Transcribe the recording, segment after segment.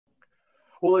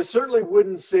Well, I certainly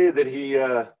wouldn't say that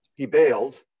he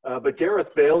bailed, but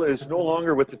Gareth Bale is no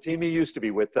longer with the team he used to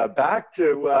be with. Back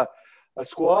to a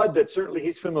squad that certainly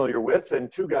he's familiar with,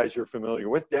 and two guys you're familiar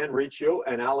with, Dan Riccio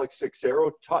and Alex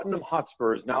Seixeiro. Tottenham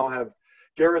Hotspurs now have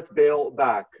Gareth Bale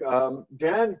back.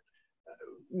 Dan,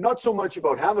 not so much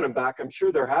about having him back. I'm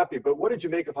sure they're happy, but what did you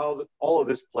make of how all of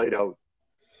this played out?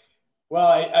 Well,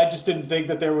 I just didn't think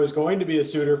that there was going to be a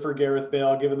suitor for Gareth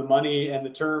Bale, given the money and the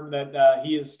term that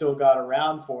he has still got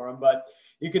around for him. But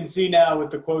you can see now with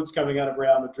the quotes coming out of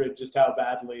Real Madrid just how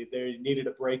badly they needed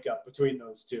a breakup between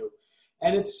those two.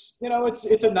 And it's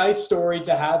a nice story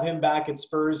to have him back at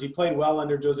Spurs. He played well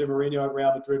under Jose Mourinho at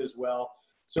Real Madrid as well.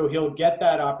 So he'll get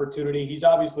that opportunity. He's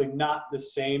obviously not the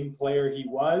same player he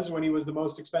was when he was the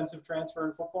most expensive transfer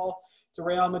in football to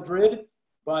Real Madrid.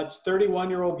 But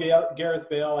 31-year-old Gareth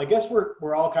Bale, I guess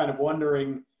we're all kind of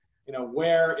wondering,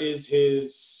 where is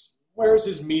his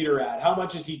meter at? How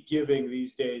much is he giving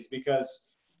these days? Because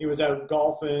he was out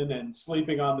golfing and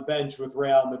sleeping on the bench with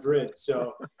Real Madrid.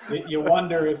 So you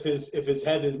wonder if his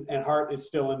head and heart is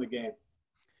still in the game.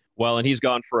 Well, and he's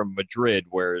gone from Madrid,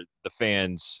 where the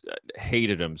fans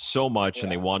hated him so much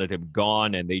and they wanted him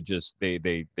gone, and they just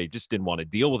didn't want to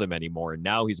deal with him anymore. And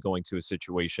now he's going to a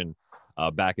situation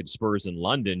back at Spurs in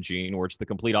London, Gene, where it's the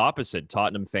complete opposite.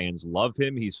 Tottenham fans love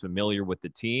him. He's familiar with the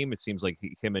team. It seems like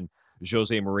him and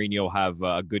Jose Mourinho have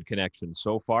a good connection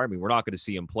so far. I mean, we're not going to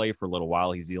see him play for a little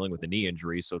while. He's dealing with a knee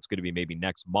injury, so it's going to be maybe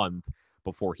next month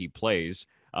before he plays.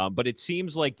 But it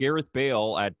seems like Gareth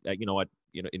Bale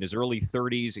in his early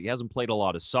 30s, he hasn't played a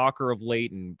lot of soccer of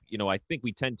late. And, I think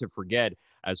we tend to forget,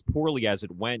 as poorly as it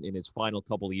went in his final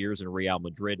couple of years in Real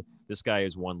Madrid, this guy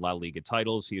has won La Liga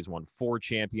titles. He has won 4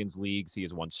 Champions Leagues. He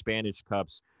has won Spanish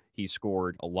Cups. He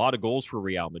scored a lot of goals for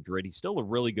Real Madrid. He's still a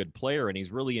really good player, and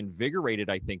he's really invigorated,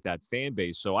 I think, that fan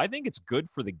base. So I think it's good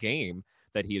for the game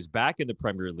that he is back in the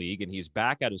Premier League and he's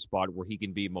back at a spot where he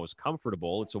can be most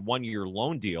comfortable. It's a 1-year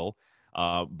loan deal.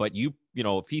 But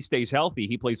if he stays healthy,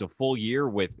 he plays a full year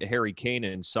with Harry Kane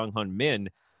and Sung Hun Min.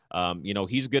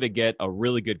 He's going to get a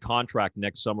really good contract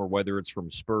next summer, whether it's from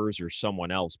Spurs or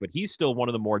someone else. But he's still one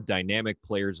of the more dynamic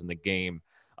players in the game.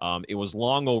 It was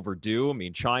long overdue. I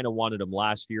mean, China wanted him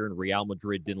last year and Real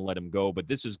Madrid didn't let him go. But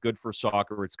this is good for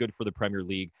soccer. It's good for the Premier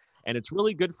League. And it's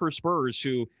really good for Spurs,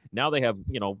 who now they have,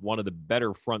 one of the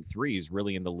better front threes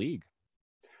really in the league.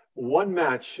 One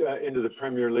match into the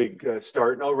Premier League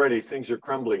start, and already things are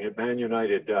crumbling at Man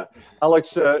United.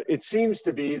 Alex, it seems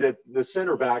to be that the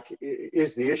center back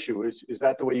is the issue. Is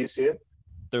that the way you see it?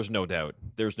 There's no doubt.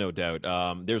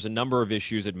 There's a number of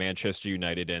issues at Manchester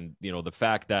United, and the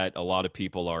fact that a lot of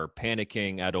people are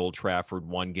panicking at Old Trafford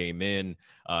one game in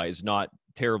is not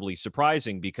terribly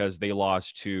surprising, because they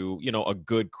lost to a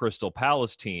good Crystal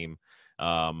Palace team.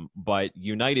 But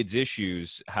United's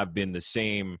issues have been the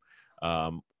same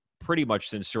pretty much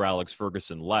since Sir Alex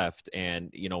Ferguson left.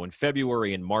 And, in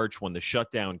February and March, when the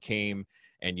shutdown came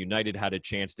and United had a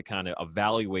chance to kind of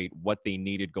evaluate what they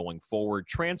needed going forward,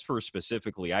 transfer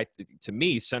specifically, to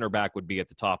me, center back would be at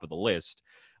the top of the list.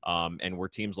 And where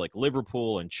teams like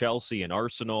Liverpool and Chelsea and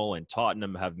Arsenal and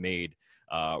Tottenham have made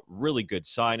really good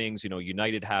signings.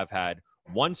 United have had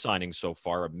one signing so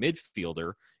far, a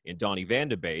midfielder in Donny van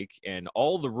de Beek. And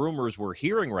all the rumors we're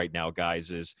hearing right now, guys,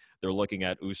 is they're looking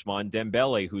at Ousmane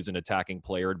Dembele, who's an attacking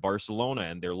player at Barcelona,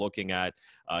 and they're looking at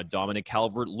Dominic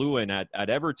Calvert-Lewin at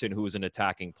Everton, who is an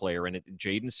attacking player, and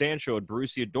Jadon Sancho at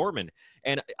Borussia Dortmund.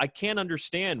 And I can't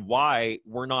understand why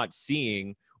we're not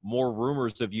seeing more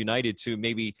rumors of United to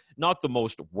maybe not the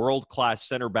most world-class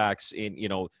center backs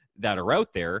that are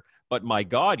out there, but my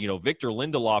God, Victor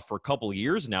Lindelof for a couple of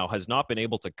years now has not been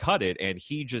able to cut it, and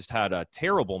he just had a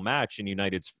terrible match in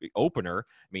United's opener.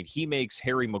 I mean, he makes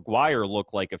Harry Maguire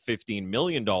look like a $15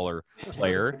 million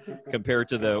player compared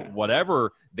to the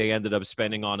whatever they ended up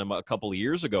spending on him a couple of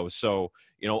years ago. So,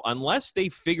 unless they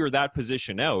figure that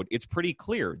position out, it's pretty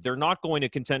clear they're not going to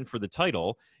contend for the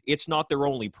title. It's not their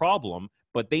only problem,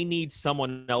 but they need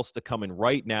someone else to come in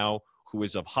right now who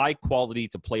is of high quality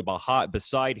to play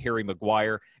beside Harry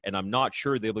Maguire, and I'm not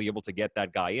sure they'll be able to get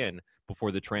that guy in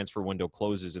before the transfer window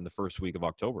closes in the first week of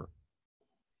October.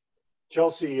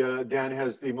 Chelsea, Dan,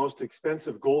 has the most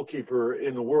expensive goalkeeper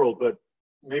in the world, but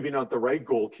maybe not the right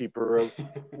goalkeeper.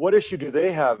 What issue do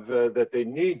they have that they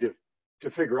need to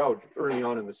figure out early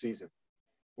on in the season?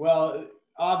 Well,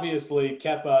 obviously,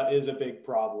 Kepa is a big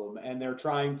problem, and they're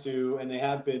trying to, and they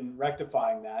have been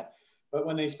rectifying that. But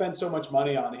when they spend so much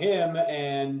money on him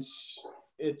and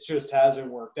it just hasn't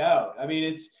worked out. I mean,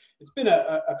 it's been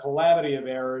a calamity of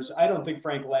errors. I don't think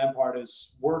Frank Lampard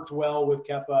has worked well with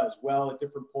Kepa as well at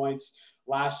different points.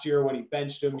 Last year when he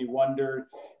benched him, you wondered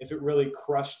if it really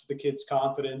crushed the kid's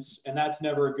confidence, and that's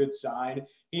never a good sign.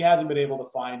 He hasn't been able to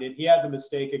find it. He had the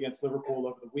mistake against Liverpool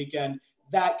over the weekend.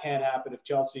 That can't happen if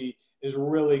Chelsea is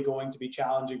really going to be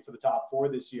challenging for the top four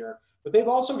this year. But they've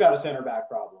also got a center back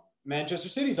problem. Manchester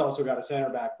City's also got a center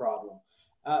back problem.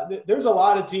 There's a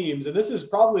lot of teams, and this is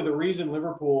probably the reason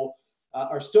Liverpool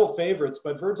are still favorites,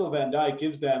 but Virgil van Dijk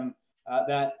gives them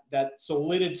that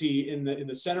solidity in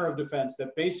the center of defense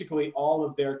that basically all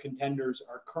of their contenders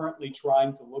are currently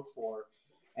trying to look for.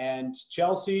 And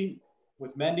Chelsea,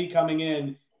 with Mendy coming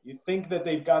in, you think that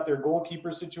they've got their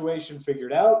goalkeeper situation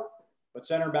figured out, but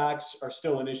center backs are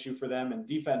still an issue for them, and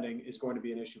defending is going to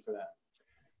be an issue for them.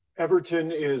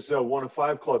 Everton is one of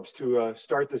 5 clubs to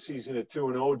start the season at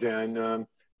 2-0, Dan.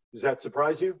 Does that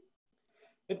surprise you?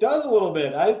 It does a little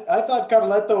bit. I thought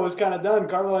Carletto was kind of done.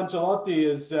 Carlo Ancelotti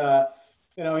is,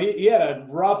 he had a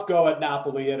rough go at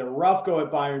Napoli, he had a rough go at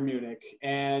Bayern Munich,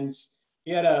 and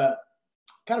he had a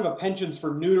kind of a penchant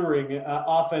for neutering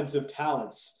offensive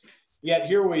talents. Yet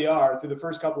here we are through the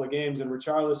first couple of games, and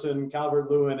Richarlison,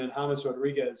 Calvert-Lewin, and James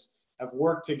Rodriguez have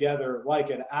worked together like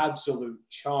an absolute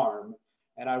charm.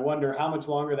 And I wonder how much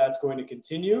longer that's going to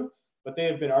continue, but they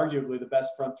have been arguably the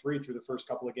best front three through the first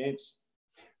couple of games.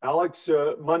 Alex,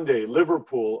 Monday,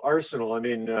 Liverpool, Arsenal. I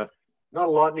mean, not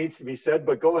a lot needs to be said,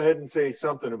 but go ahead and say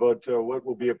something about what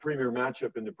will be a premier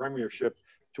matchup in the Premiership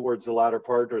towards the latter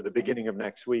part or the beginning of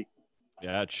next week.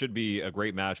 Yeah, it should be a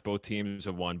great match. Both teams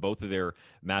have won both of their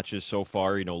matches so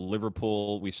far. You know,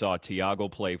 Liverpool, we saw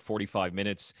Thiago play 45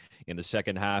 minutes in the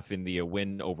second half in the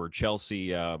win over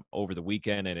Chelsea over the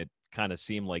weekend, and it kind of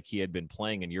seemed like he had been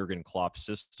playing in Jurgen Klopp's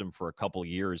system for a couple of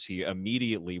years. He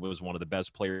immediately was one of the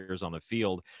best players on the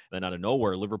field. Then out of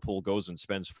nowhere, Liverpool goes and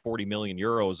spends 40 million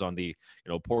euros on the,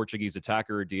 Portuguese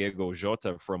attacker Diego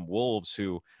Jota from Wolves,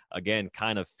 who again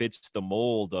kind of fits the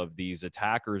mold of these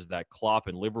attackers that Klopp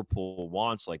and Liverpool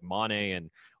wants, like Mane and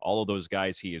all of those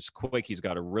guys. He is quick. He's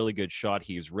got a really good shot.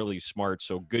 He is really smart.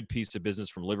 So good piece of business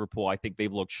from Liverpool. I think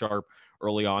they've looked sharp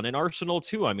early on. And Arsenal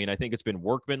too. I mean, I think it's been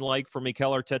workmanlike for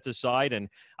Mikel Arteta's side. And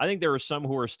I think there are some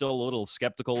who are still a little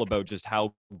skeptical about just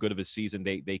how good of a season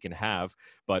they can have.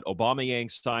 But Aubameyang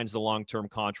signs the long-term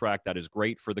contract. That is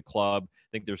great for the club. I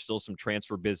think there's still some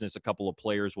transfer business. A couple of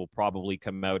players will probably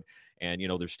come out and,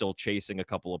 they're still chasing a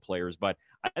couple of players. But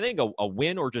I think a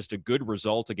win or just a good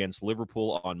result against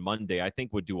Liverpool on Monday, I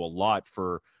think would do a lot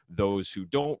for those who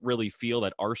don't really feel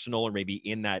that Arsenal are maybe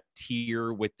in that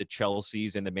tier with the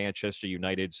Chelseas and the Manchester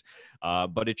Uniteds.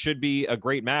 But it should be a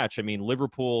great match. I mean,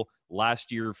 Liverpool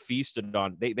last year feasted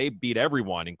on, they beat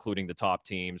everyone, including the top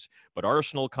teams. But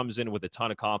Arsenal comes in with a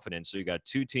ton of confidence. So you got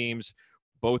two teams,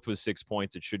 both with 6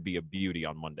 points. It should be a beauty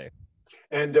on Monday.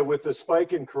 And with the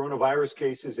spike in coronavirus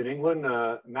cases in England,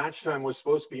 match time was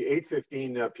supposed to be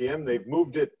 8:15 p.m. They've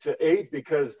moved it to 8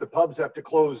 because the pubs have to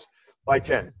close by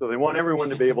 10. So they want everyone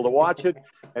to be able to watch it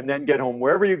and then get home.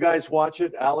 Wherever you guys watch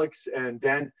it, Alex and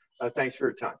Dan, thanks for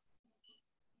your time.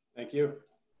 Thank you.